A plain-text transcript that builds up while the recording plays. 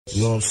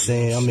You know what I'm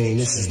saying? I mean,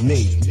 this is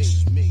me.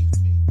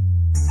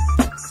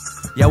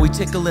 Yeah, we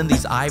tickle in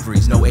these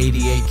ivories, no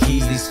 88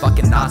 keys. These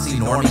fucking Nazi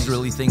normies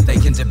really think they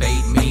can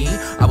debate me.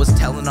 I was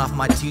telling off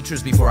my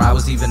teachers before I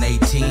was even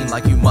 18.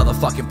 Like, you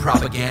motherfucking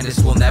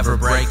propagandists will never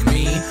break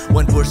me.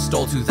 When Bush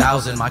stole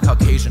 2000, my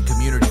Caucasian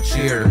community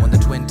cheered. When the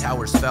Twin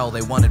Towers fell,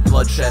 they wanted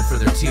bloodshed for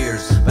their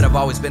tears. But I've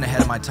always been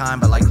ahead of my time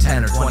by like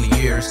 10 or 20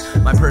 years.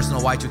 My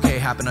personal Y2K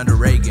happened under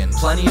Reagan.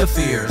 Plenty of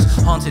fears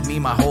haunted me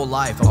my whole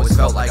life. Always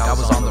felt like I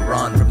was on the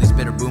run from these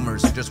bitter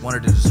boomers who just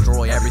wanted to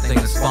destroy everything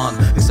that's fun.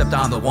 Except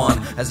I'm the one,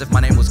 as if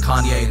my name was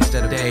Kanye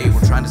instead of Dave.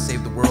 We're trying to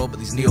save the world, but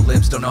these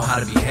neo-libs don't know how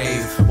to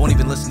behave. Won't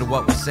even listen to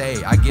what we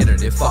say. I get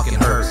it fucking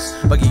hurts,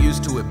 but get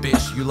used to it,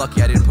 bitch. You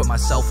lucky I didn't put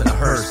myself in a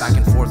hearse. Back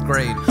in 4th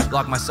grade,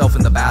 locked myself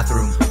in the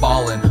bathroom,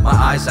 bawling my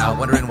eyes out,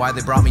 wondering why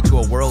they brought me to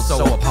a world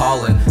so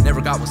appalling.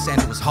 Never got what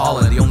Santa was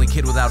hauling, the only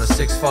kid without a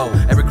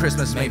 6'4". Every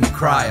Christmas made me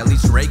cry. At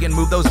least Reagan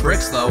moved those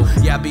bricks though.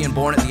 Yeah, being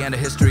born at the end of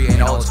history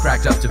ain't all it's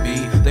cracked up to be.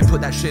 They put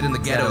that shit in the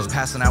ghettos,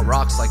 passing out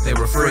rocks like they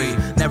were free.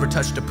 Never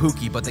touched a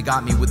pookie, but they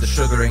got me with the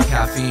sugar and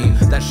caffeine.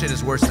 That shit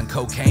is worse than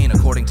cocaine,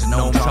 according to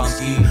Noam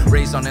Chomsky.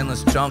 Raised on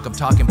endless junk, I'm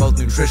talking both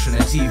nutrition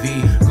and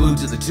TV. Glued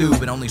to the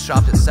tube and only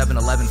shopped at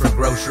 7-Eleven for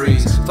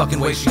groceries.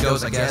 Fucking way she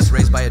goes, I guess.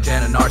 Raised by a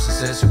Jana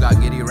narcissist who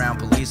got giddy around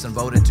police and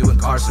voted to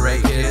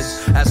incarcerate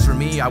kids. As for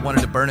me, I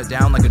wanted to burn it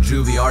down like a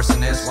juvie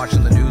arsonist.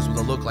 Watching the news with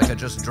a look like I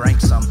just drank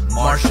some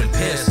Martian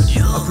piss.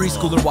 A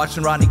preschooler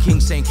watching Rodney King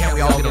saying, can't we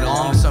all get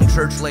along? Some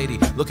church lady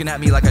looking at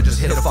me like I just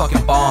hit a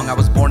fucking bong. I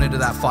was born into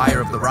that fire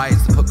of the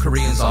riots that put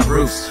Koreans on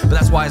roofs. But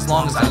that's why as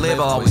long as I live,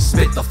 I'll always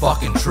spit the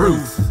fucking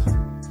truth.